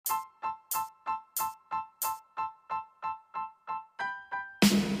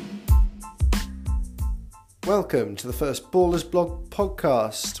Welcome to the first Ballers Blog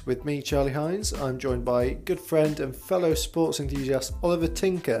podcast with me, Charlie Hines. I'm joined by good friend and fellow sports enthusiast Oliver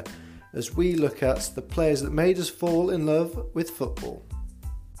Tinker as we look at the players that made us fall in love with football.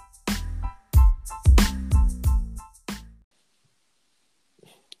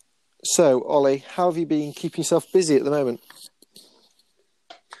 So, Ollie, how have you been keeping yourself busy at the moment?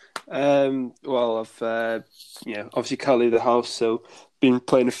 I've obviously can't leave the house, so been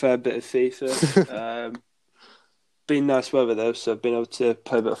playing a fair bit of FIFA. Been nice weather though, so I've been able to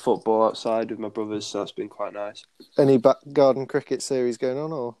play a bit of football outside with my brothers, so that's been quite nice. Any back garden cricket series going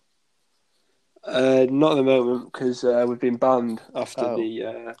on, or? Not at the moment because we've been banned after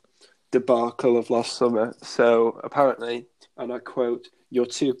the debacle of last summer. So apparently, and I quote, "You're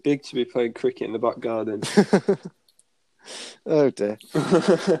too big to be playing cricket in the back garden." Oh dear.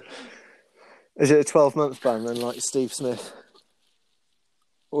 Is it a 12-month ban then, like Steve Smith?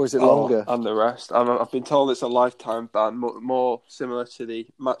 Or is it longer? And the rest. I've been told it's a lifetime ban, more similar to the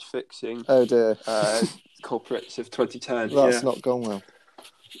match fixing Oh dear. culprits of 2010. That's not gone well.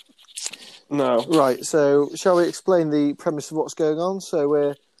 No. Right, so shall we explain the premise of what's going on? So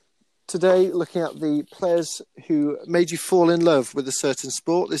we're today looking at the players who made you fall in love with a certain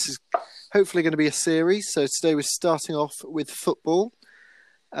sport. This is hopefully going to be a series. So today we're starting off with football.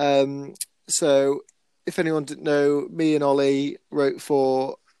 So if anyone didn't know, me and Ollie wrote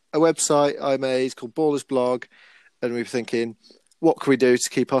for a website I made called Ballers Blog, and we were thinking, what can we do to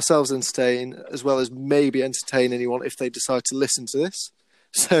keep ourselves entertained, as well as maybe entertain anyone if they decide to listen to this?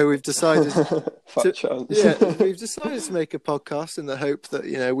 So we've decided we've decided to make a podcast in the hope that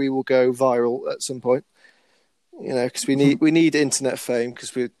we will go viral at some point. Because we need internet fame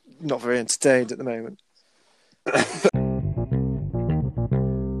because we're not very entertained at the moment.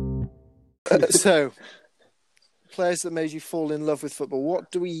 So, players that made you fall in love with football.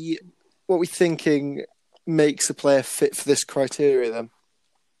 What we thinking makes a player fit for this criteria then?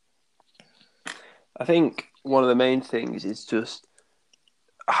 I think one of the main things is just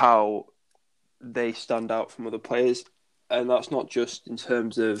how they stand out from other players, and that's not just in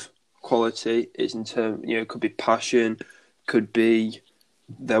terms of quality. It's in terms, it could be passion, could be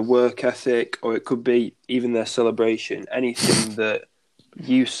their work ethic, or it could be even their celebration. Anything that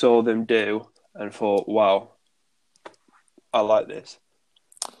you saw them do and thought, wow, I like this.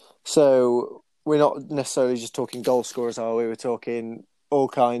 So we're not necessarily just talking goal scorers, are we? We're talking all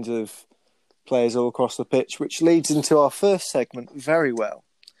kinds of players all across the pitch, which leads into our first segment very well,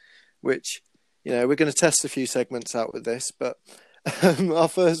 which, we're going to test a few segments out with this, but our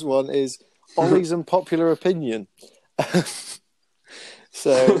first one is Ollie's unpopular opinion.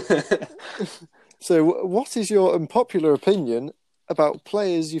 So what is your unpopular opinion about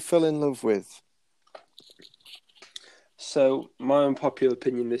players you fell in love with? So my unpopular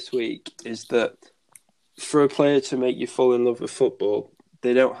opinion this week is that for a player to make you fall in love with football,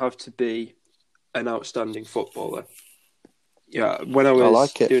 they don't have to be an outstanding footballer. Yeah, when I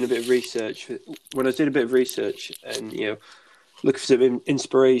was doing a bit of research, and looking for some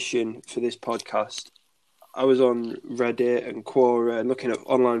inspiration for this podcast, I was on Reddit and Quora and looking at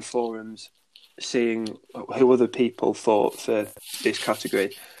online forums, seeing who other people thought for this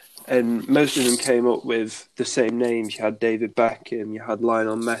category. And most of them came up with the same names. You had David Beckham, you had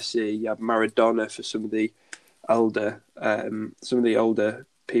Lionel Messi, you had Maradona for some of the older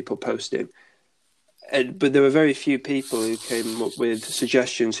people posting. But there were very few people who came up with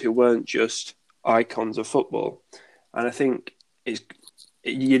suggestions who weren't just icons of football. And I think there's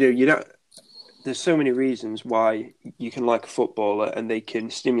so many reasons why you can like a footballer and they can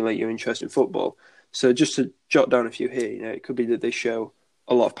stimulate your interest in football. So just to jot down a few here, it could be that they show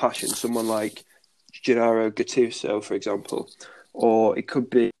a lot of passion, someone like Gennaro Gattuso, for example, or it could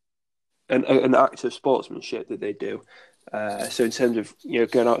be an act of sportsmanship that they do. So in terms of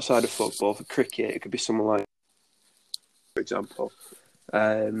going outside of football, for cricket, it could be someone like, for example,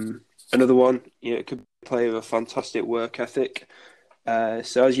 another one. It could be a player with a fantastic work ethic.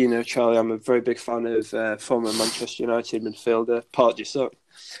 So as you know, Charlie, I'm a very big fan of former Manchester United midfielder Park Ji-sung.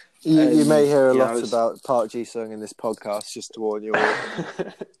 You may hear a lot about Park Ji-sung in this podcast, just to warn you all,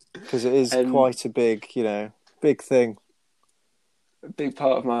 because it is quite a big thing. A big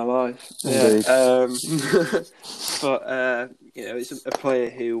part of my life. Indeed. But it's a player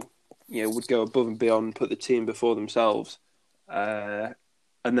who would go above and beyond, put the team before themselves. And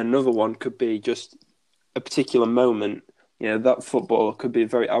then another one could be just a particular moment. That footballer could be a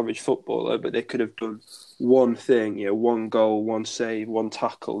very average footballer, but they could have done one thing, one goal, one save, one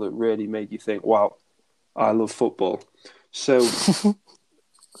tackle that really made you think, wow, I love football. So,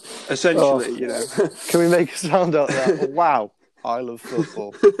 essentially, Can we make a sound out of that? Wow. I love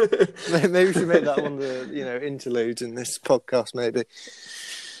football. Maybe we should make that one of the interludes in this podcast. Maybe.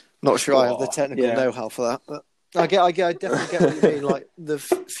 Not sure I have the technical know-how for that, but I definitely get what you mean. Like the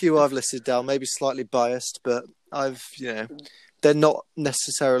few I've listed down, maybe slightly biased, but they're not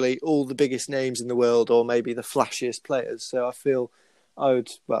necessarily all the biggest names in the world or maybe the flashiest players. So I feel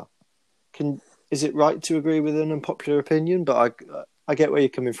is it right to agree with an unpopular opinion? But I get where you're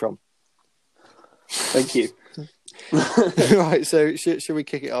coming from. Thank you. Right, so should we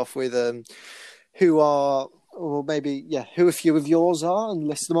kick it off with who a few of yours are and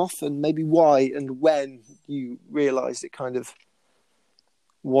list them off and maybe why and when you realised it kind of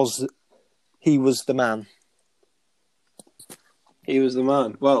he was the man. He was the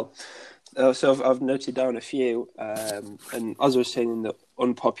man. Well, so I've noted down a few, and as I was saying in the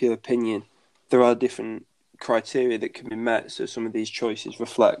unpopular opinion, there are different criteria that can be met, so some of these choices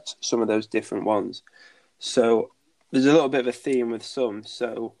reflect some of those different ones. So there's a little bit of a theme with some.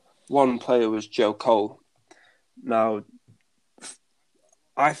 So one player was Joe Cole. Now,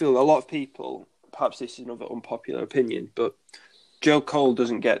 I feel a lot of people, perhaps this is another unpopular opinion, but Joe Cole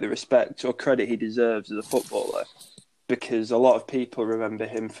doesn't get the respect or credit he deserves as a footballer, because a lot of people remember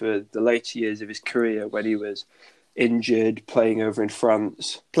him for the later years of his career when he was injured, playing over in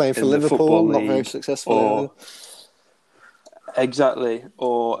France. Playing for Liverpool, not very successful. Exactly,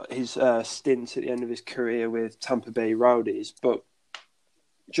 or his stint at the end of his career with Tampa Bay Rowdies. But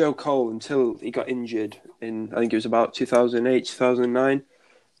Joe Cole, until he got injured in, I think it was about 2008, 2009,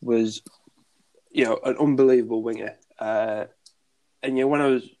 was, an unbelievable winger. And, when I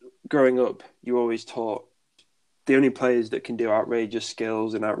was growing up, you always taught the only players that can do outrageous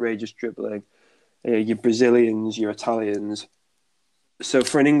skills and outrageous dribbling, your Brazilians, your Italians. So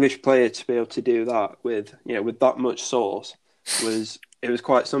for an English player to be able to do that with that much sauce was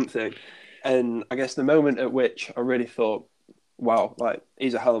quite something. And I guess the moment at which I really thought, wow, like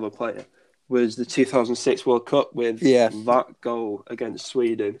he's a hell of a player, was the 2006 World Cup with that goal against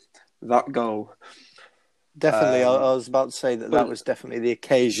Sweden. That goal. Definitely, I was about to say that was definitely the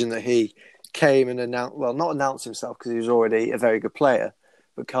occasion that he came and not announced himself because he was already a very good player,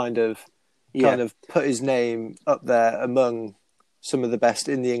 but kind of put his name up there among some of the best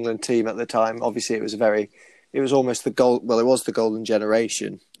in the England team at the time. Obviously, it was almost it was the golden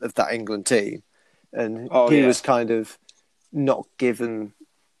generation of that England team, and he was kind of not given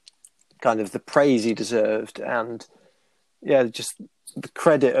kind of the praise he deserved, and just the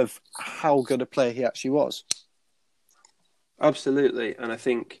credit of how good a player he actually was. Absolutely, and I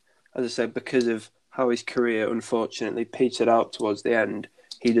think, as I said, because of how his career unfortunately petered out towards the end,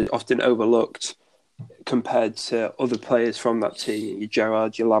 he often overlooked compared to other players from that team, your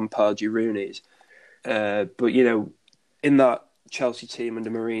Gerrard, your Lampard, your Rooney's. But, in that Chelsea team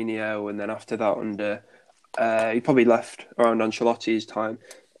under Mourinho, and then after that under, he probably left around Ancelotti's time,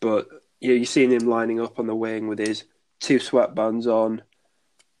 but you've seen him lining up on the wing with his two sweatbands on,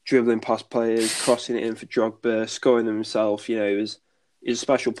 dribbling past players, crossing it in for Drogba, scoring them himself. He was a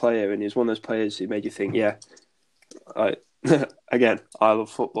special player, and he was one of those players who made you think, again, I love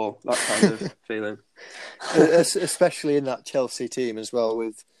football, that kind of feeling. Especially in that Chelsea team as well,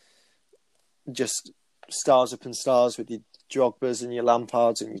 with just stars upon stars with your Drogbas and your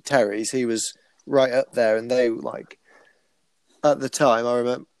Lampards and your Terrys. He was right up there, and they at the time, I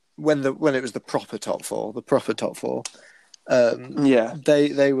remember when it was the proper top four.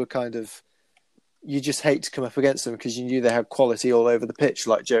 They were kind of, you just hate to come up against them because you knew they had quality all over the pitch,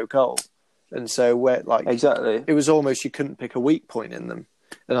 like Joe Cole. And so exactly, it was almost, you couldn't pick a weak point in them.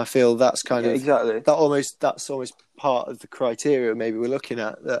 And I feel that's kind of that's almost part of the criteria maybe we're looking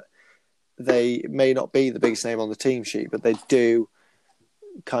at, that they may not be the biggest name on the team sheet, but they do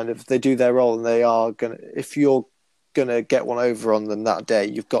their role, and they are if you're gonna get one over on them that day,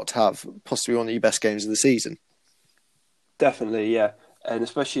 you've got to have possibly one of your best games of the season. Definitely, yeah. And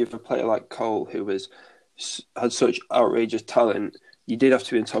especially if a player like Cole, who had such outrageous talent, you did have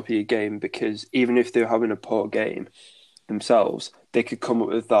to be on top of your game, because even if they were having a poor game themselves, they could come up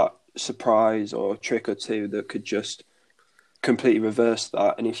with that surprise or trick or two that could just completely reverse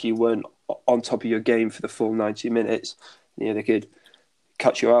that. And if you weren't on top of your game for the full 90 minutes, they could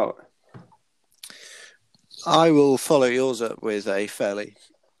catch you out. I will follow yours up with a fairly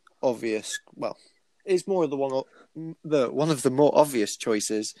obvious, it's more of one of the more obvious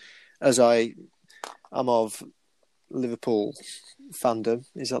choices, as I am of Liverpool fandom.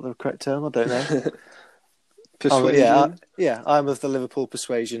 Is that the correct term? I don't know. Persuasion. I'm of the Liverpool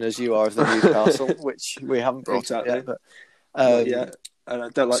persuasion, as you are of the Newcastle, which we haven't brought up yet. But not yet, and I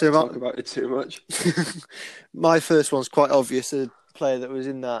don't like to talk about it too much. My first one's quite obvious. A player that was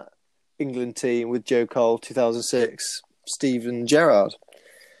in that England team with Joe Cole, 2006, Steven Gerrard,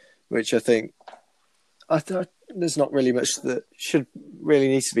 which I think there's not really much that should really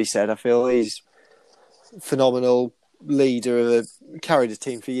need to be said. I feel he's a phenomenal leader, carried a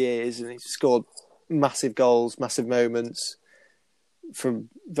team for years, and he's scored massive goals, massive moments from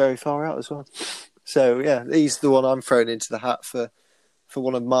very far out as well. So yeah, he's the one I'm throwing into the hat for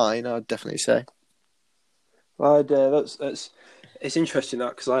one of mine. I'd definitely say. Well, it's interesting that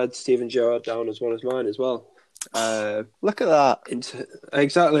because I had Steven Gerrard down as one of mine as well. Look at that!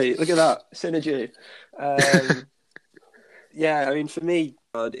 Exactly, look at that synergy. Yeah, I mean, for me,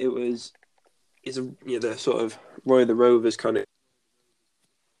 it's the sort of Roy the Rovers kind of.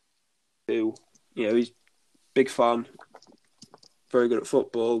 Who, he's big fan, very good at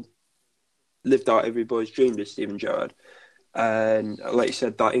football, lived out every boy's dream, did Steven Gerrard. And like you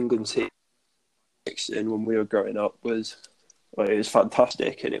said, that England team when we were growing up it was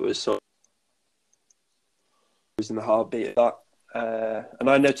fantastic, and it was sort of was in the heartbeat of that. And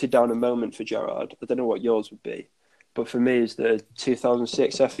I noted down a moment for Gerrard. I don't know what yours would be, but for me, is the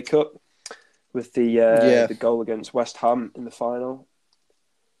 2006 FA Cup with the goal against West Ham in the final.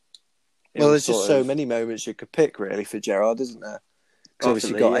 Well, there's just so many moments you could pick, really, for Gerrard, isn't there? Because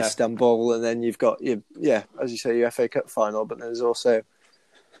obviously you've got Istanbul, and then you've got, as you say, your FA Cup final, but there's also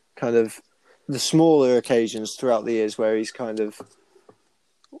kind of the smaller occasions throughout the years where he's kind of...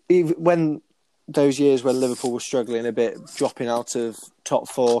 When those years when Liverpool was struggling a bit, dropping out of top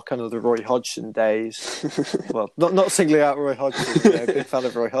four, kind of the Roy Hodgson days. Well, not singling out Roy Hodgson, big fan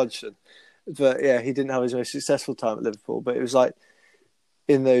of Roy Hodgson. But yeah, he didn't have his most successful time at Liverpool, but it was like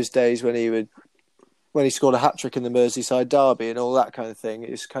in those days when he scored a hat-trick in the Merseyside derby and all that kind of thing,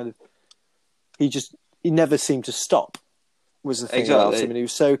 it's kind of he never seemed to stop was the thing about him, and he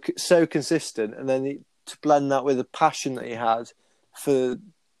was so consistent, and then to blend that with the passion that he had for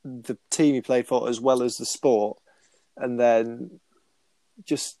the team he played for as well as the sport, and then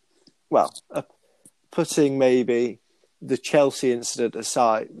just putting maybe the Chelsea incident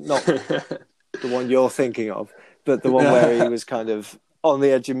aside, not the one you're thinking of, but the one where he was kind of on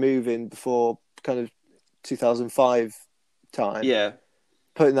the edge of moving before kind of 2005 time. Yeah.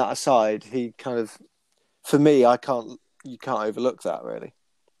 Putting that aside, he kind of, for me, you can't overlook that, really.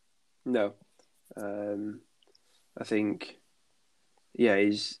 No. I think,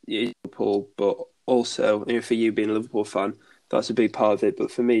 he's Liverpool, but also, for you being a Liverpool fan, that's a big part of it.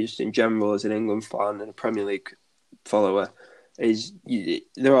 But for me, just in general, as an England fan and a Premier League follower,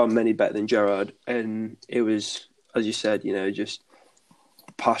 there are many better than Gerrard. And it was, as you said, just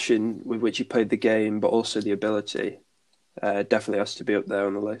passion with which he played the game, but also the ability. Definitely has to be up there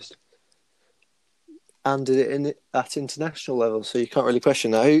on the list. And did it at international level, so you can't really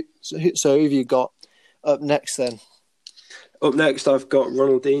question that. So who have you got up next then? Up next, I've got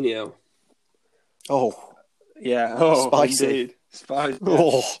Ronaldinho. Oh. Yeah. Oh, spicy. Indeed. Spicy.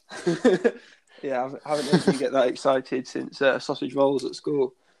 Oh. Yeah, I haven't heard you get that excited since sausage rolls at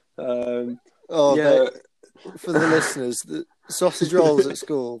school. For the listeners, the sausage rolls at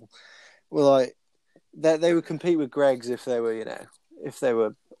school were like they would compete with Greggs if they were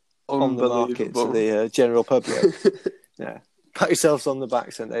on the market to the general public. Yeah, pat yourselves on the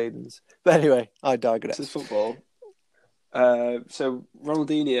back, St. Aidan's. But anyway, I digress. This is football. So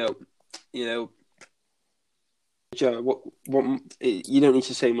Ronaldinho, Joe, what you don't need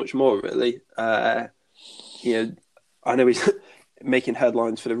to say much more, really. I know he's making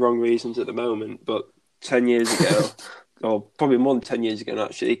headlines for the wrong reasons at the moment, but 10 years ago, or probably more than 10 years ago,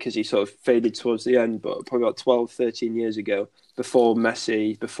 actually, because he sort of faded towards the end, but probably about 12, 13 years ago, before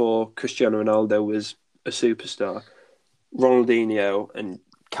Messi, before Cristiano Ronaldo was a superstar, Ronaldinho and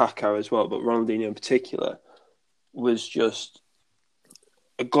Kaká as well, but Ronaldinho in particular, was just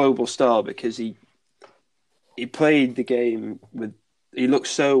a global star because he played the game he looked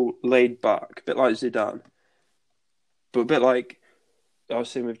so laid back, a bit like Zidane, but a bit like I was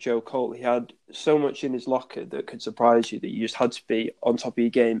saying with Joe Cole, he had so much in his locker that could surprise you that you just had to be on top of your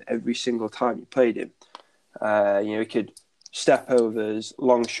game every single time you played him. He could step overs,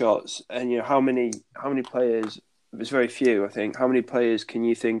 long shots, and how many players? There's very few, I think. How many players can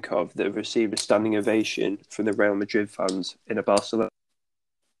you think of that have received a standing ovation from the Real Madrid fans in a Barcelona?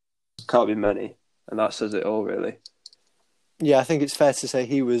 Can't be many, and that says it all, really. Yeah, I think it's fair to say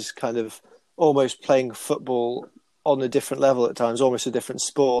he was kind of almost playing football on a different level at times, almost a different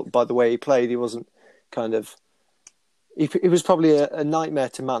sport by the way he played. He wasn't kind of... He was probably a nightmare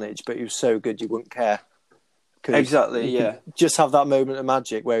to manage, but he was so good you wouldn't care. Exactly, yeah. Just have that moment of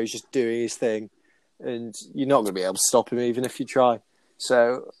magic where he's just doing his thing and you're not going to be able to stop him even if you try.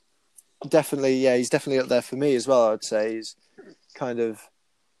 So definitely, he's definitely up there for me as well, I would say. He's kind of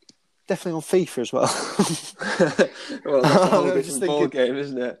definitely on FIFA as well. Well, that's a whole I'm just different ball thinking. game,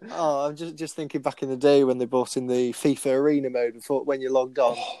 isn't it? Oh, I'm just thinking back in the day when they brought in the FIFA Arena mode and thought when you logged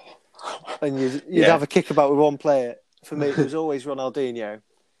on and you'd Yeah. have a kickabout with one player. For me, it was always Ronaldinho,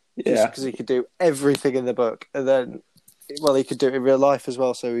 just Yeah. because he could do everything in the book, and then, well, he could do it in real life as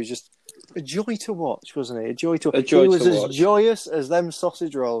well. So he was just a joy to watch, wasn't he? A joy to. A joy He was to as watch. joyous as them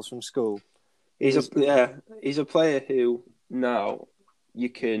sausage rolls from school. He's a player who now you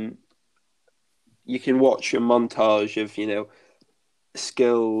can watch a montage of,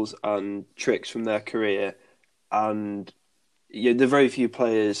 skills and tricks from their career, and there are very few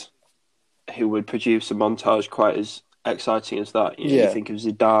players who would produce a montage quite as exciting as that. You think of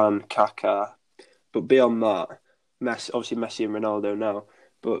Zidane, Kaká, but beyond that, obviously Messi and Ronaldo now.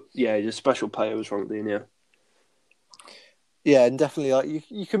 But yeah, he's a special player, was Ronaldinho. Yeah, and definitely, like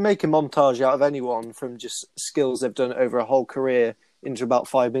you can make a montage out of anyone from just skills they've done over a whole career into about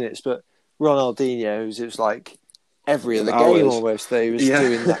 5 minutes. But Ronaldinho's, it was like every other game almost that he was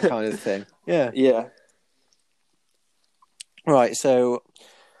doing that kind of thing. Yeah. Yeah. Right, so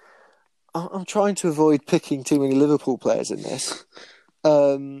I'm trying to avoid picking too many Liverpool players in this.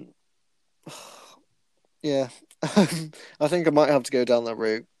 Yeah, I think I might have to go down that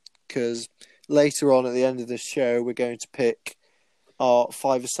route because later on at the end of this show, we're going to pick our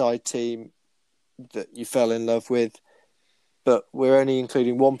five-a-side team that you fell in love with, but we're only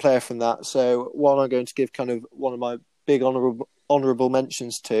including one player from that. So one I'm going to give kind of one of my big honourable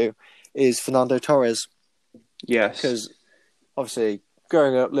mentions to is Fernando Torres. Yes. Because obviously,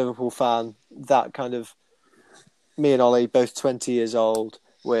 growing up Liverpool fan, that kind of me and Ollie, both 20 years old,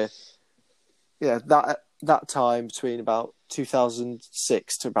 that time between about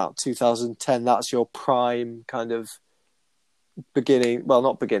 2006 to about 2010, that's your prime kind of beginning. Well,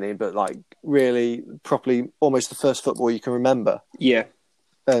 not beginning, but like really properly almost the first football you can remember. Yeah.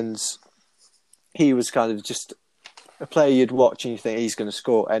 And he was kind of just a player you'd watch and you think he's going to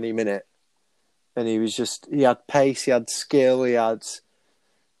score any minute. And he had pace, he had skill, he had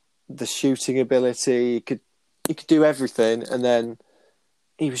the shooting ability, he could do everything, and then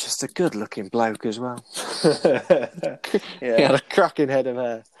he was just a good-looking bloke as well. He had a cracking head of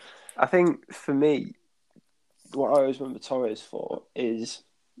hair. I think for me, what I always remember Torres for is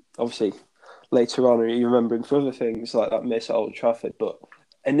obviously later on you remember him for other things like that miss at Old Trafford, but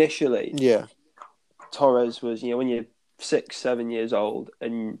initially, Torres was when you're 6-7 years old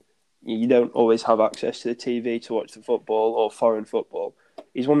and you don't always have access to the TV to watch the football or foreign football.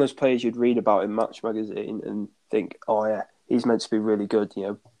 He's one of those players you'd read about in Match magazine and think, oh yeah, he's meant to be really good,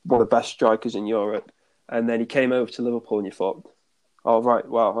 one of the best strikers in Europe. And then he came over to Liverpool and you thought, oh right,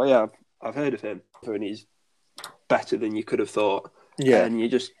 wow, oh, yeah, I've heard of him. And he's better than you could have thought. Yeah. And you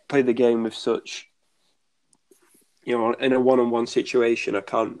just play the game with such, in a one-on-one situation, I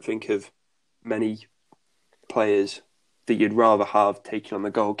can't think of many players that you'd rather have taking on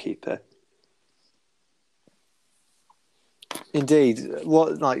the goalkeeper. Indeed.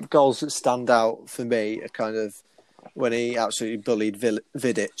 What goals that stand out for me are kind of when he absolutely bullied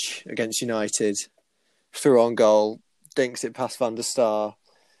Vidic against United, threw on goal, dinks it past Van der Sar,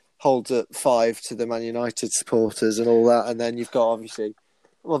 holds up 5 to the Man United supporters and all that, and then you've got obviously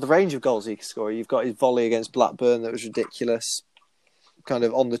the range of goals he could score. You've got his volley against Blackburn that was ridiculous, kind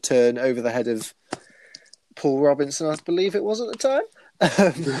of on the turn over the head of Paul Robinson, I believe it was at the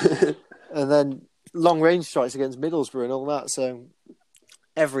time. And then long range strikes against Middlesbrough and all that. So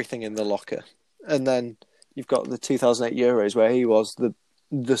everything in the locker. And then you've got the 2008 Euros where he was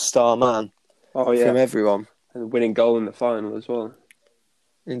the star man from everyone. And the winning goal in the final as well.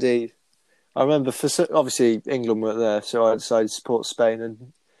 Indeed. I remember, obviously England weren't there, so I decided to support Spain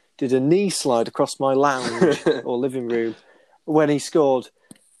and did a knee slide across my lounge or living room when he scored.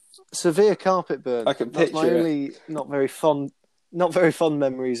 Severe carpet burn. I can picture That's my only not very fond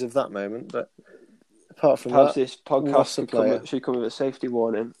memories of that moment. But apart from perhaps that, this podcast should come with a safety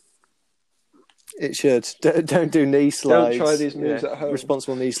warning. It should. Don't do knee slides. Don't try these moves at home.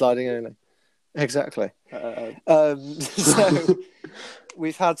 Responsible knee sliding only. Exactly. So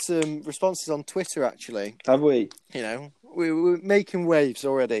we've had some responses on Twitter actually. Have we? We're making waves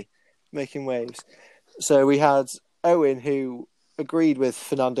already. Making waves. So we had Owen who agreed with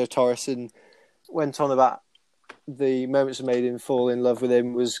Fernando Torres and went on about the moments that made him fall in love with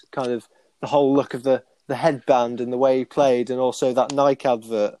him was kind of the whole look of the headband and the way he played, and also that Nike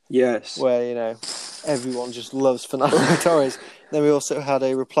advert. Yes. Where, everyone just loves Fernando Torres. Then we also had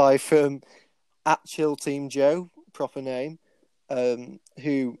a reply from @Chill Team Joe, proper name,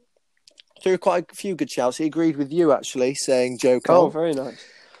 who threw quite a few good shouts. He agreed with you, actually, saying Joe Cole. Oh, very nice.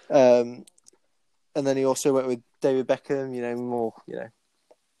 And then he also went with David Beckham, more,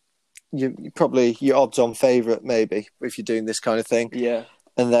 you probably your odds-on favourite, maybe, if you're doing this kind of thing. Yeah.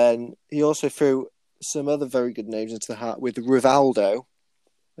 And then he also threw some other very good names into the hat with Rivaldo.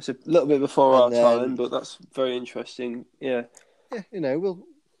 It's a little bit before our then, time, but that's very interesting. Yeah. Yeah,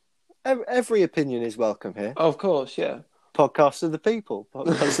 every opinion is welcome here. Oh, of course, yeah. Podcasts of the people.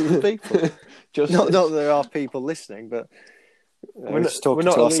 Podcasts of the people. Not that there are people listening, but we're just talking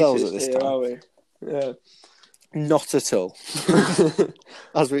to ourselves at this here, time. are we? Yeah. Not at all.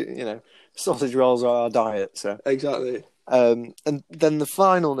 As we, sausage rolls are our diet, so. Exactly. And then the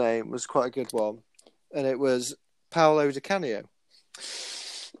final name was quite a good one, and it was Paolo Di Canio.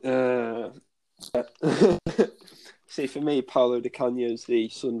 See, for me, Paolo Di Canio is the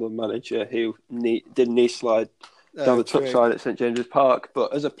Sunderland manager who did a knee slide down the touchline at St James's Park.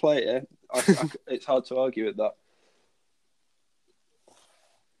 But as a player, it's hard to argue with that.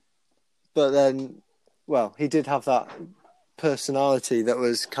 But then, well, he did have that personality that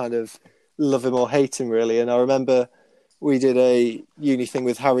was kind of love him or hate him, really. And I remember we did a uni thing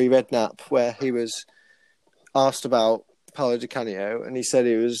with Harry Redknapp where he was asked about Paolo Di Canio, and he said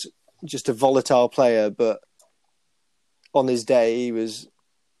he was just a volatile player, but on his day he was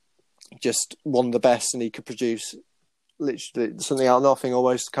just one of the best, and he could produce literally something out of nothing,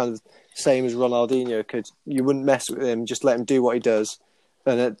 almost kind of same as Ronaldinho could. You wouldn't mess with him, just let him do what he does,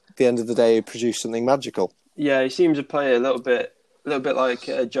 and at the end of the day, he'd produce something magical. Yeah, he seems to play a little bit like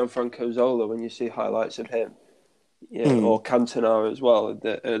Gianfranco Zola when you see highlights of him. Or Cantona as well. In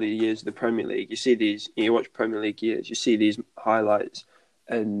the early years of the Premier League, you see these. You watch Premier League years, you see these highlights,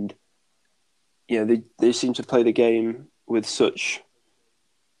 and they seem to play the game with such,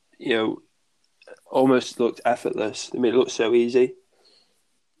 almost looked effortless. They made it look so easy.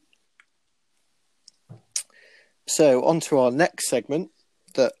 So on to our next segment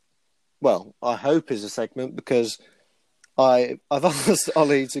that, well, I hope is a segment because I've asked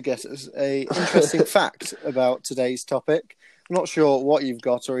Ollie to get us an interesting fact about today's topic. I'm not sure what you've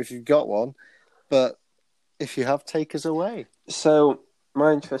got or if you've got one, but if you have, take us away. So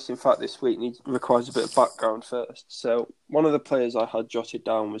my interesting fact this week requires a bit of background first. So one of the players I had jotted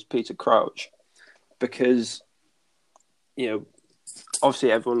down was Peter Crouch because,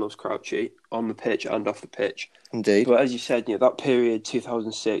 obviously everyone loves Crouchy on the pitch and off the pitch. Indeed. But as you said, that period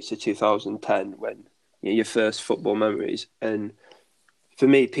 2006 to 2010 when your first football memories, and for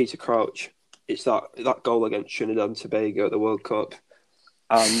me, Peter Crouch, it's that goal against Trinidad and Tobago at the World Cup,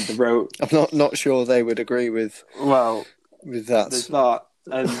 and the road. I'm not sure they would agree with. Well, with that. There's that,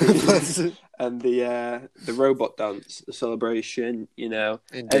 and the robot dance, the celebration, Indeed.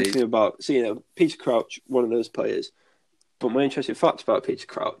 everything about. So Peter Crouch, one of those players. But my interesting fact about Peter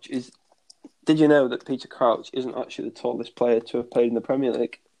Crouch is, did you know that Peter Crouch isn't actually the tallest player to have played in the Premier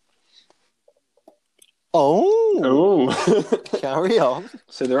League? Oh. Carry on.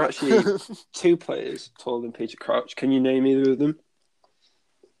 So there are actually two players taller than Peter Crouch. Can you name either of them?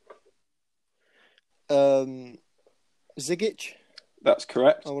 Zigic. That's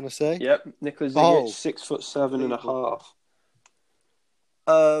correct. I want to say. Yep, Nicholas Zigic,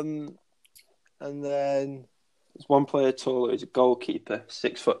 6'7.5". And then there's one player taller. He's a goalkeeper,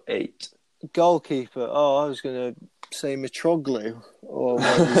 6'8". Goalkeeper. Oh, I was going to say Mitroglou, or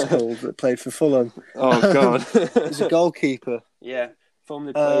what he's called, that played for Fulham. Oh God, he's a goalkeeper. Yeah,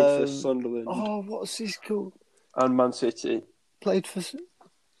 formerly played for Sunderland. Oh, what's his called? And Man City. Played for.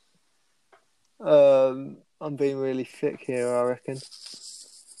 I'm being really thick here, I reckon.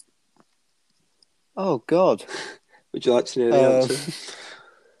 Oh God. Would you like to know the answer?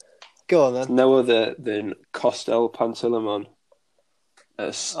 Go on then. It's no other than Costel Pantilimon.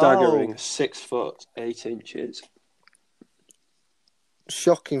 A staggering 6'8".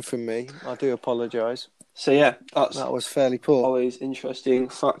 Shocking from me. I do apologise. So yeah, that was fairly poor. Ollie's interesting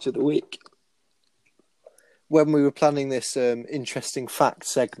fact of the week. When we were planning this interesting fact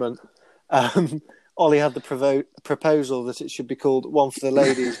segment, Ollie had the proposal that it should be called One for the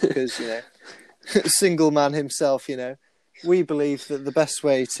Ladies because, single man himself, we believe that the best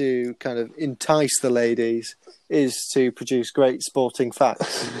way to kind of entice the ladies is to produce great sporting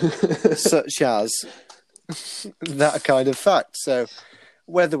facts, such as that kind of fact. So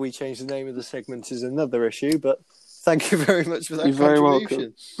whether we change the name of the segment is another issue, but thank you very much for that You're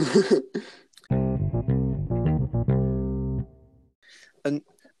contribution. Very welcome.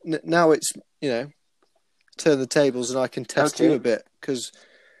 And now it's, turn the tables and I can test you a bit because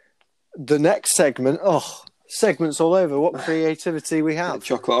the next segment, segments all over. What creativity we have.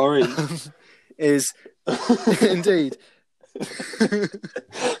 Chocolate orange. Is indeed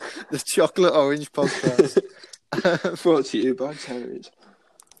the Chocolate Orange podcast. Brought to you by Terriers.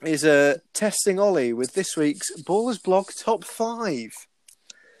 Is testing Ollie with this week's Ballers Blog Top 5.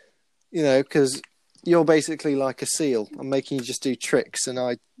 because you're basically like a seal. I'm making you just do tricks, and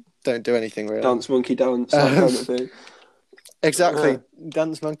I don't do anything really. Dance monkey dance, that kind of thing. Exactly,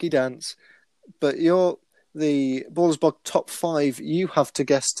 dance monkey dance. But the Ballers Blog top 5 you have to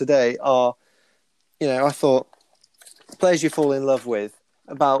guess today are, I thought players you fall in love with.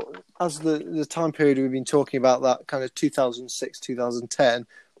 About as the time period we've been talking about, that kind of 2006, 2010.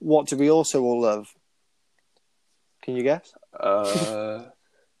 What do we also all love? Can you guess?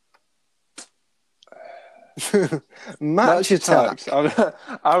 Match Attack.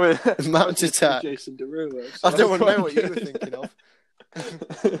 I was Match Attack. Jason Derulo. So I don't want to know what you were thinking of.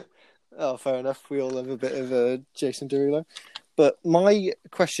 Oh, fair enough. We all have a bit of Jason Derulo. But my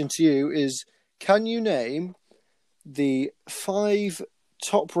question to you is, can you name the 5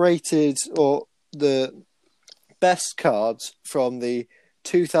 top-rated or the best cards from the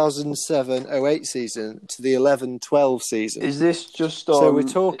 2007-08 season to the 11-12 season? Is this just on? So we're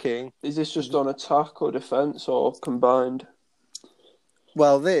talking. Is this just on attack or defense or combined?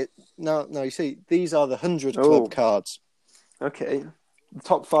 Well, no. You see, these are the 100 club cards. Okay,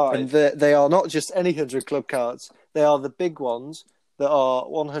 top 5. And they are not just any 100 club cards. They are the big ones that are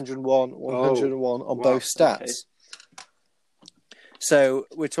 101 on both stats. Okay. So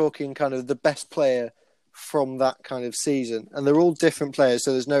we're talking kind of the best player from that kind of season. And they're all different players,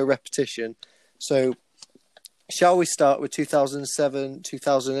 so there's no repetition. So shall we start with 2007,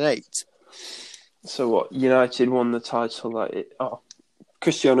 2008? So what? United won the title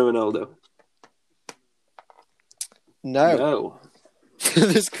Cristiano Ronaldo. No.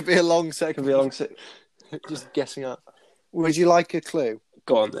 This could be a long second. Just guessing up. Would you like a clue?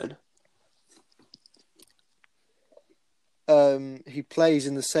 Go on then. He plays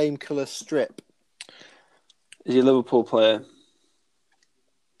in the same colour strip. Is he a Liverpool player?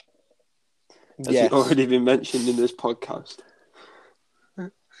 Has he already been mentioned in this podcast?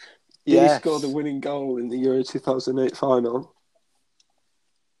 Did he score the winning goal in the Euro 2008 final?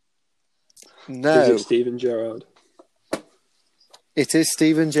 No. Is it Steven Gerrard? It is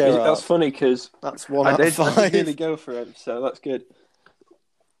Steven Gerrard. That's funny because that's 1 out of 5. I did really go for him, so that's good.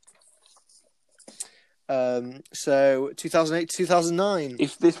 So 2008, 2009.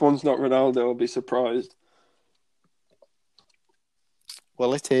 If this one's not Ronaldo, I'll be surprised.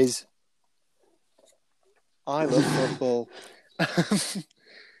 Well, it is. I love football.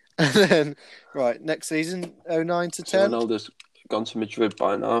 And then, right, next season, 09 to 10. So Ronaldo's gone to Madrid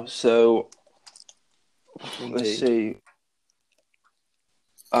by now, so let's see.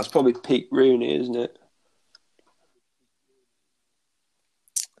 That's probably peak Rooney, isn't it?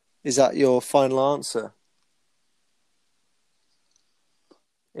 Is that your final answer?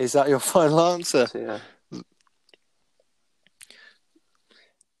 Yeah.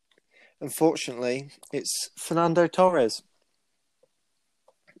 Unfortunately, it's Fernando Torres.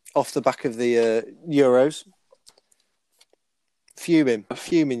 Off the back of the Euros.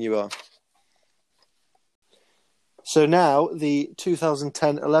 Fuming you are. So now, the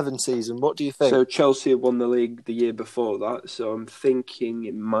 2010-11 season, what do you think? So Chelsea won the league the year before that, so I'm thinking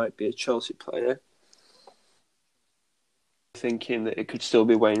it might be a Chelsea player. Thinking that it could still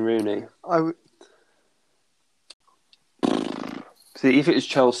be Wayne Rooney. See, if it was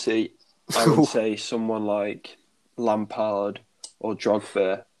Chelsea, I would say someone like Lampard or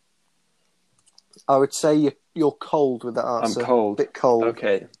Drogba. I would say you're cold with that answer. I'm cold. A bit cold.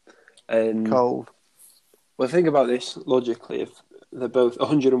 Okay. Cold. Well, think about this logically. If they're both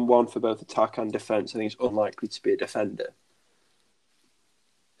 101 for both attack and defence, I think it's unlikely to be a defender.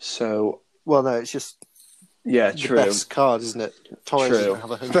 So... Well, no, it's just... Yeah, the true. best card, isn't it? Torres True. Have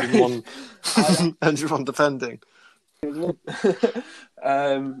 101, 101 defending. Okay,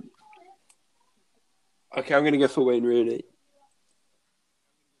 I'm going to go for Wayne Rooney.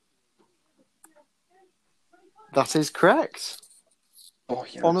 That is correct. Oh,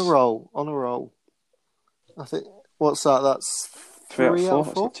 yes. On a roll. I think, what's that? That's 3 out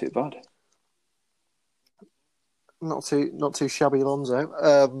of 4. That's not too bad. Not too shabby,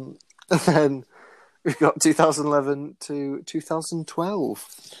 Alonso. And then we've got 2011 to 2012.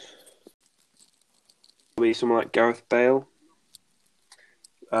 Maybe someone like Gareth Bale.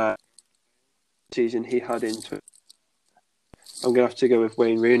 Season he had into it. I'm going to have to go with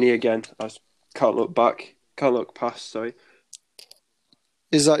Wayne Rooney again. I can't look back. Can't look past, sorry.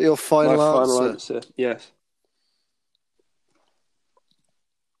 Is that your final answer? Final answer, yes.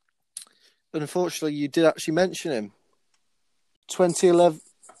 Unfortunately, you did actually mention him.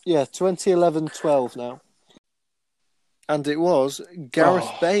 2011-12 now. And it was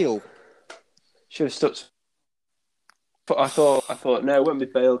Gareth Bale. Should have stuck. But I thought, no, it won't be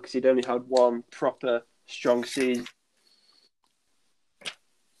Bale because he'd only had one proper strong season.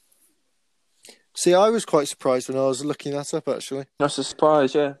 See, I was quite surprised when I was looking that up, actually. That's a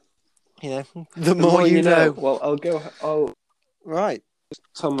surprise, yeah. You know, the The more you know. Well, I'll Right.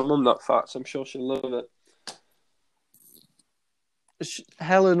 tell my mum that fact. I'm sure she'll love it.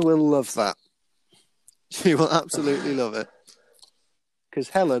 Helen will love that. She will absolutely love it. Because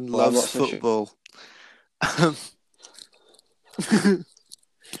Helen Well, I'm loves not so football.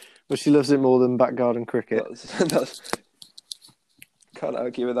 But she loves it more than back garden cricket. That's can't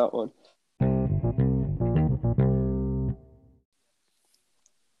argue with that one.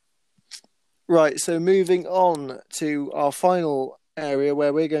 Right, so moving on to our final area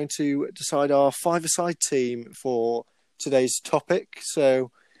where we're going to decide our five-a-side team for today's topic.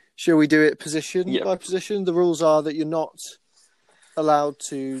 So, shall we do it position by position? The rules are that you're not allowed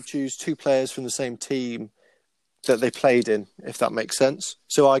to choose two players from the same team that they played in, if that makes sense.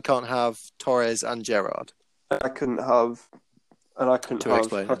 So I can't have Torres and Gerrard. I couldn't have Hatton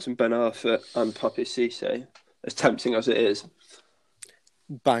Ben Arfa and Papi Cisse, as tempting as it is.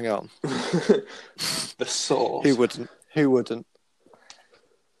 Bang on. The sauce. Who wouldn't?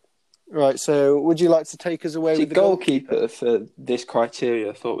 Right, so would you like to take us away with the goalkeeper for this criteria?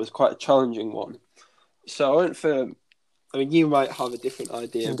 I thought was quite a challenging one. So I went for, you might have a different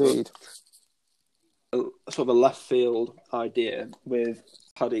idea. Indeed. But sort of a left field idea with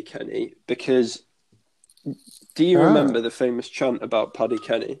Paddy Kenny, because do you remember the famous chant about Paddy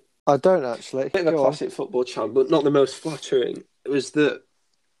Kenny? I don't actually. Bit of a classic football chant, but not the most flattering. It was that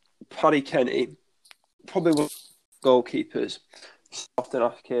Paddy Kenny, probably one of the goalkeepers, often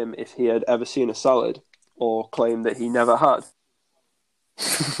asked him if he had ever seen a salad, or claimed that he never had.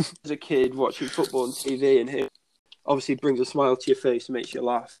 As a kid watching football on TV, and him obviously brings a smile to your face and makes you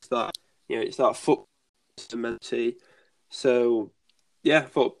laugh. That it's that football mentality. So yeah, I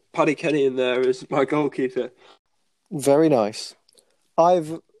thought Paddy Kenny in there as my goalkeeper. Very nice. I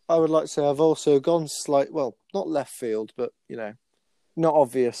would like to say I've also gone not left field, but not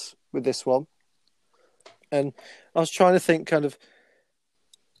obvious with this one. And I was trying to think kind of,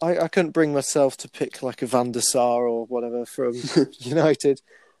 I couldn't bring myself to pick like a Van der Sar or whatever from United.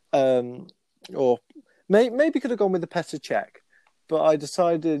 Or maybe could have gone with the Petr Cech, but I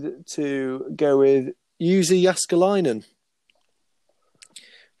decided to go with Jussi Jääskeläinen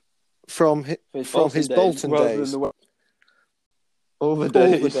from his Bolton days. All the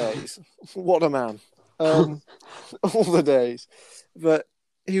days. What a man. All the days. But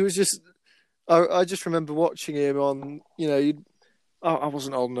he was just... I just remember watching him on... I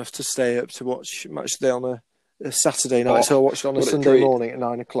wasn't old enough to stay up to watch Match of the Day on a Saturday night, so I watched it on a Sunday morning at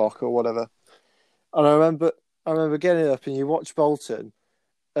 9 o'clock or whatever. And I remember getting up and you watch Bolton,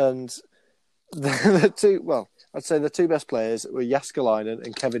 and the two... Well, I'd say the two best players were Jääskeläinen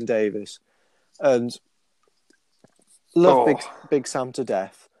and Kevin Davis. And... Love Big Sam to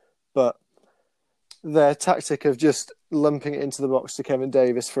death, but their tactic of just lumping it into the box to Kevin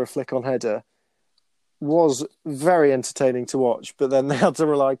Davis for a flick-on header was very entertaining to watch, but then they had to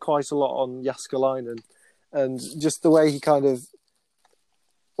rely quite a lot on Jääskeläinen, and just the way he kind of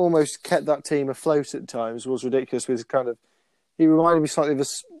almost kept that team afloat at times was ridiculous. With he reminded me slightly of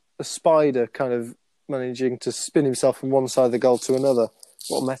a spider kind of managing to spin himself from one side of the goal to another.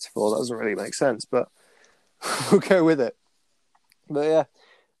 What a metaphor, that doesn't really make sense, but we'll go with it. But yeah,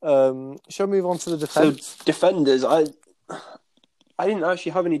 shall we move on to the defence? So defenders, I didn't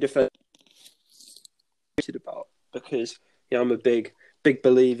actually have any defenders about, because I'm a big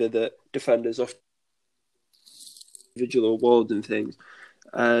believer that defenders often individual awards and things.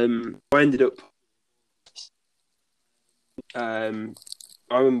 I ended up. I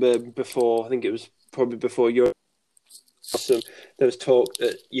remember before. I think it was probably before your. There was talk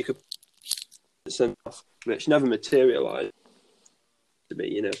that you could send off, which never materialised to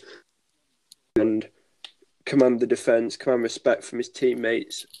me, and command the defence, command respect from his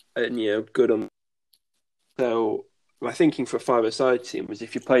teammates, and good on. So my thinking for a five-a-side team was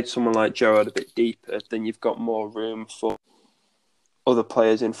if you played someone like Gerrard a bit deeper, then you've got more room for other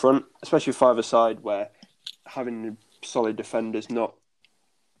players in front, especially five-a-side where having solid defenders not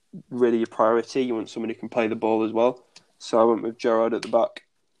really a priority. You want somebody who can play the ball as well. So I went with Gerrard at the back.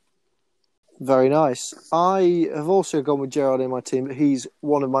 Very nice. I have also gone with Gerrard in my team, but he's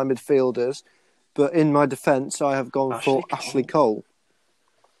one of my midfielders. But in my defence, I have gone for Ashley Cole.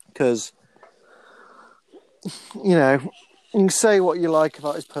 Because, you can say what you like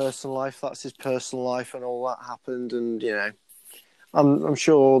about his personal life. That's his personal life and all that happened. And, I'm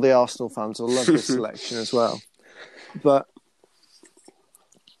sure all the Arsenal fans will love this selection as well. But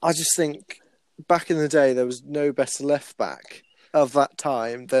I just think back in the day, there was no better left back of that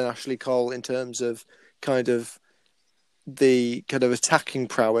time than Ashley Cole in terms of the attacking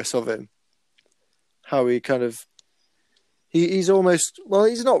prowess of him. how he kind of he's almost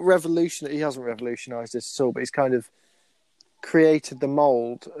he's not revolutionary. He hasn't revolutionised this at all, but he's kind of created the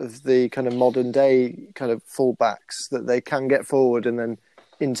mould of the kind of modern day kind of fullbacks that they can get forward and then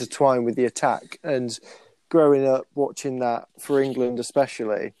intertwine with the attack. And growing up watching that for England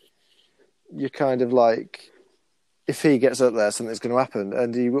especially, you're kind of like, if he gets up there, something's going to happen.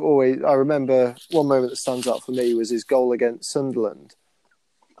 And I remember one moment that stands out for me was his goal against Sunderland.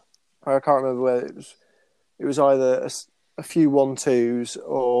 I can't remember where it was. It was either a few 1-2s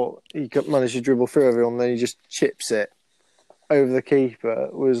or he managed to dribble through everyone, and then he just chips it over the keeper.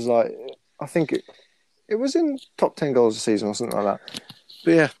 It was like, I think it was in top 10 goals of the season or something like that.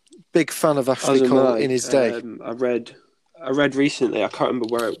 But yeah, big fan of Ashley Cole in his day. I read recently, I can't remember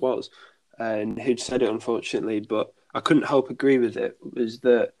where it was and who'd said it, unfortunately, but I couldn't help agree with it, was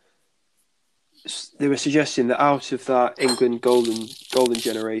that they were suggesting that out of that England golden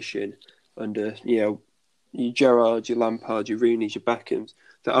generation under, your Gerrard, your Lampard, your Rooney's, your Beckhams,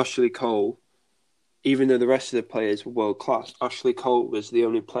 that Ashley Cole, even though the rest of the players were world class, Ashley Cole was the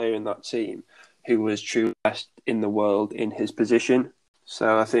only player in that team who was truly best in the world in his position.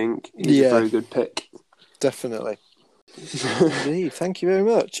 So I think he's a very good pick. Definitely. Indeed. Thank you very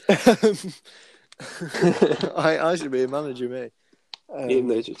much. I should be a manager, me.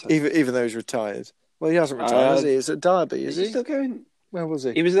 Even though he's retired. Well, he hasn't retired, has he? Is it Derby, is he? Still going? Where was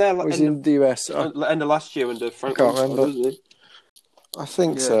he? He was there. Was he in the US? End of last year under Frank. I can't remember. Wasn't he? I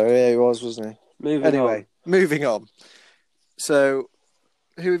think so. Yeah, he was, wasn't he? Moving on. So,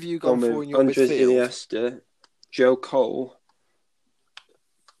 who have you gone for in your Andres midfield? Iniesta, Joe Cole.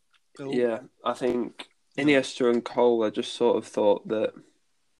 Oh. Yeah, I think Iniesta and Cole. I just sort of thought that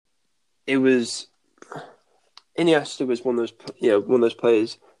it was Iniesta was one of those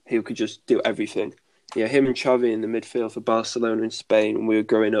players who could just do everything. Yeah, him and Xavi in the midfield for Barcelona and Spain when we were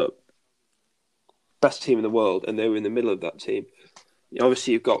growing up. Best team in the world, and they were in the middle of that team.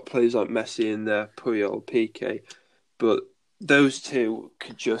 Obviously, you've got players like Messi in there, Puyol, Piqué, but those two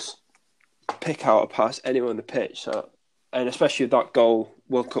could just pick out a pass anywhere on the pitch. And especially with that goal,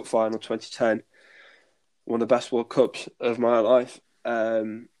 World Cup final 2010, one of the best World Cups of my life.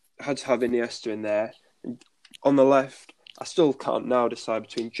 Had to have Iniesta in there. On the left, I still can't now decide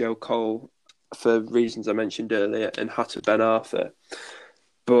between Joe Cole, for reasons I mentioned earlier, and Hatem Ben Arfa.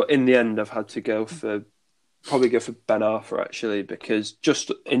 But in the end, I've had to probably go for Ben Arfa, actually, because just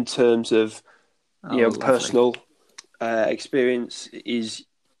in terms of personal experience, is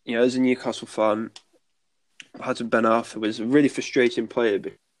as a Newcastle fan, Hatem Ben Arfa was a really frustrating player.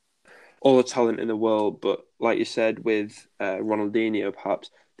 All the talent in the world, but like you said, with Ronaldinho,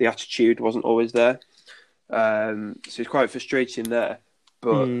 perhaps the attitude wasn't always there. So it's quite frustrating there.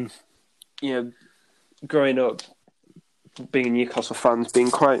 But growing up, being a Newcastle fan has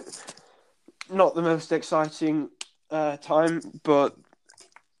been quite not the most exciting time, but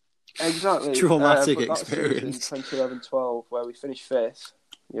exactly traumatic experience. 2011-12, where we finished fifth.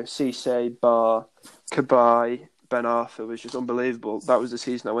 Cisse, Bar, Cabaye, Ben Arfa was just unbelievable. That was the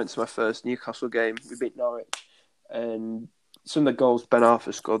season I went to my first Newcastle game. We beat Norwich, and some of the goals Ben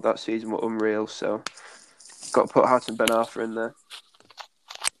Arfa scored that season were unreal. So, got to put Hatem Ben Arfa in there.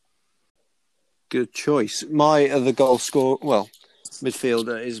 Good choice. My other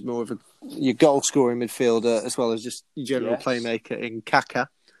midfielder is more of your goal scoring midfielder as well as just your general playmaker in Kaka.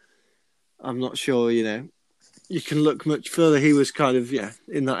 I'm not sure, you can look much further. He was kind of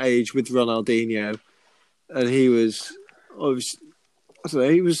in that age with Ronaldinho. And he was, I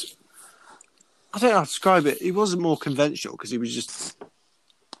don't know how to describe it. He wasn't more conventional because he was just,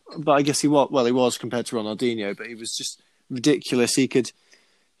 but I guess he was compared to Ronaldinho, but he was just ridiculous. He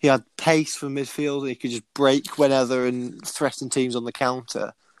had pace for midfield. He could just break whenever and threaten teams on the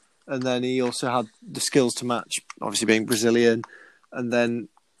counter. And then he also had the skills to match, obviously being Brazilian. And then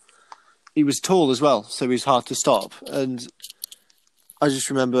he was tall as well, so he was hard to stop. And I just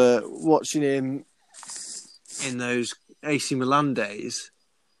remember watching him in those AC Milan days,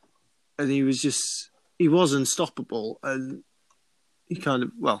 and he was unstoppable, and he kind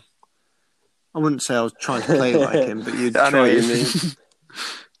of, I wouldn't say I was trying to play like him, but you'd try. I know what you mean.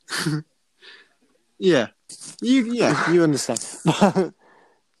 you understand.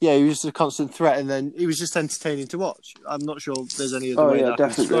 He was a constant threat, and then he was just entertaining to watch. I'm not sure there's any other way that I can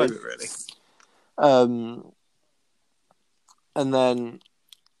describe it, really. And then,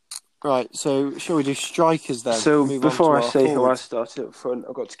 right, so shall we do strikers then? So before I say who I started up front,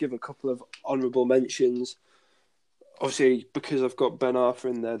 I've got to give a couple of honourable mentions. Obviously, because I've got Ben Arfa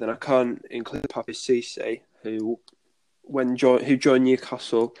in there, then I can't include Papi Cisse, who joined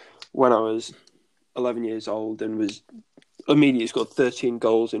Newcastle when I was 11 years old and was immediately scored 13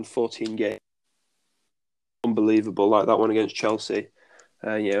 goals in 14 games. unbelievable, like that one against Chelsea.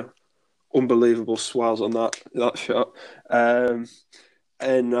 Unbelievable swells on that shot. And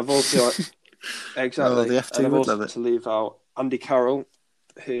I've also exactly, the FT and I've would also love it. to leave out Andy Carroll,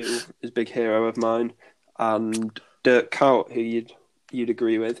 who is a big hero of mine, and Dirk Kuyt, who you'd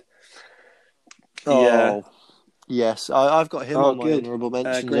agree with. Oh, yes, I've got him on my good. honourable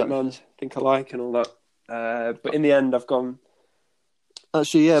mentions. Great man, think alike and all that. But in the end, I've gone.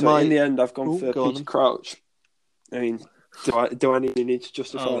 Actually, yeah, In the end, I've gone for go Peter Crouch. I mean, do I need to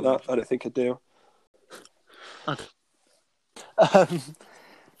justify that? I don't think I do.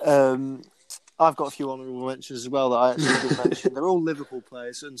 I've got a few honourable mentions as well that I actually did mention. They're all Liverpool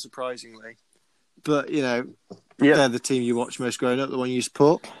players, unsurprisingly. But, they're the team you watch most growing up, the one you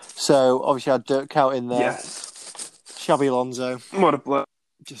support. So, obviously, I had Dirk Kuyt in there. Yes. Xabi Alonso. What a bloke.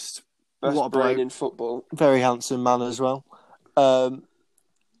 Just Best what a brain bloke. in football. Very handsome man as well. And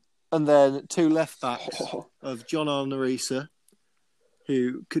then 2 left-backs of John Arnorisa,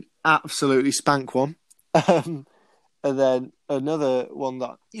 who could absolutely spank one. And then another one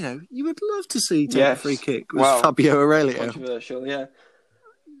that, you would love to see take a free kick was Fabio Aurelio. Controversial, yeah.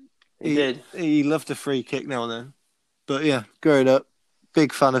 He did. He loved a free kick now and then. But yeah, growing up,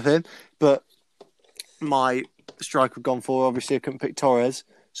 big fan of him. But my striker I've gone for, obviously I couldn't pick Torres.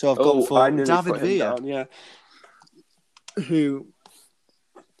 So I've gone for David Villa. Down, yeah. Who,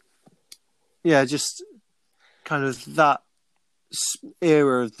 just kind of that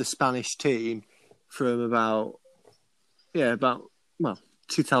era of the Spanish team from about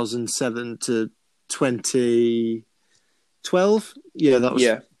 2007 to 2012. Yeah, that was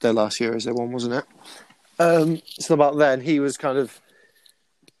their last year as their one, wasn't it? So about then, he was kind of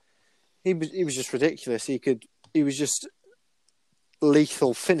he was just ridiculous. He was just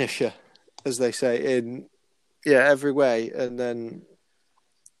lethal finisher, as they say, in every way. And then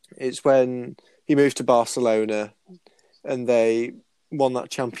it's when he moved to Barcelona and they won that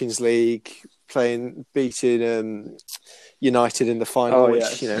Champions League, beating United in the final,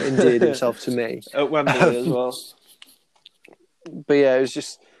 which endeared himself to me at Wembley as well. But yeah, it was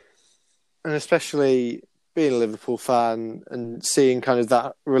just, and especially being a Liverpool fan and seeing kind of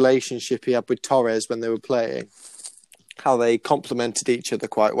that relationship he had with Torres when they were playing, how they complemented each other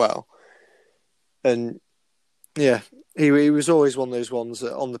quite well. And yeah, he was always one of those ones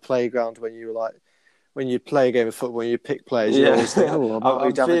that on the playground when you were like, when you play a game of football, when you pick players, you always think,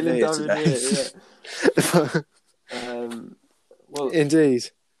 I'm David Villa today. Indeed.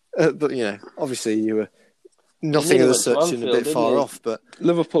 But, obviously you were nothing of such and a bit far off. But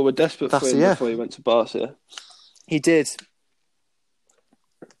Liverpool were desperate for him before he went to Barca. He did.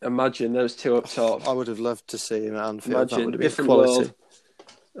 Imagine those two up top. I would have loved to see him at Anfield. Imagine, that would have been quality.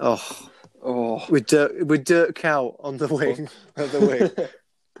 With Dirk Kuyt on the wing. At the wing.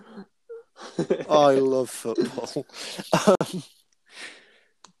 I love football.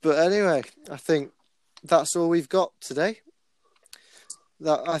 But anyway, I think that's all we've got today.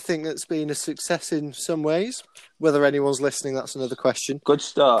 I think that's been a success in some ways. Whether anyone's listening, that's another question. Good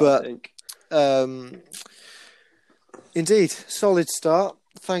start, I think. Indeed, solid start.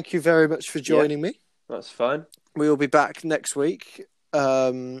 Thank you very much for joining me. That's fine. We will be back next week.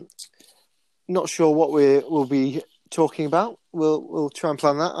 Not sure what we'll be talking about. We'll try and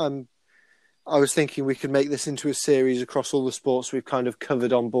plan that. I was thinking we could make this into a series across all the sports we've kind of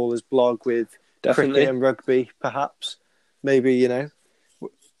covered on Ballers Blog with cricket and rugby, perhaps. Maybe,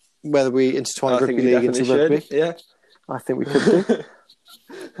 whether we intertwine rugby league into rugby. Yeah. I think we could do.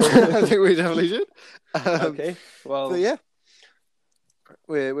 I think we definitely should. Okay. Well, but yeah,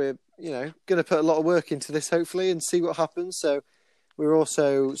 we're going to put a lot of work into this hopefully and see what happens. So we're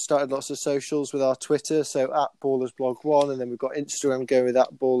also started lots of socials with our Twitter, so at BallersBlog1, and then we've got Instagram going with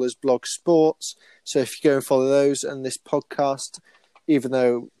at BallersBlogSports. So if you go and follow those and this podcast, even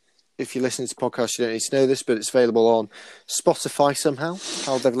though if you're listening to podcasts you don't need to know this, but it's available on Spotify somehow.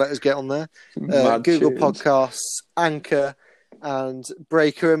 How they've let us get on there. Google Podcasts, Anchor, and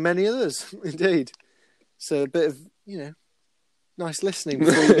Breaker, and many others. Indeed. So a bit of, nice listening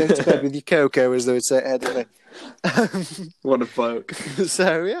before you go to bed with your cocoa, as they would say at Headley. What a bloke.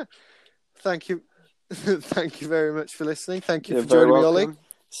 So, yeah. Thank you. Thank you very much for listening. Thank you for joining me, Ollie.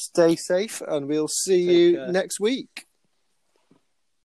 Stay safe, and we'll see you next week.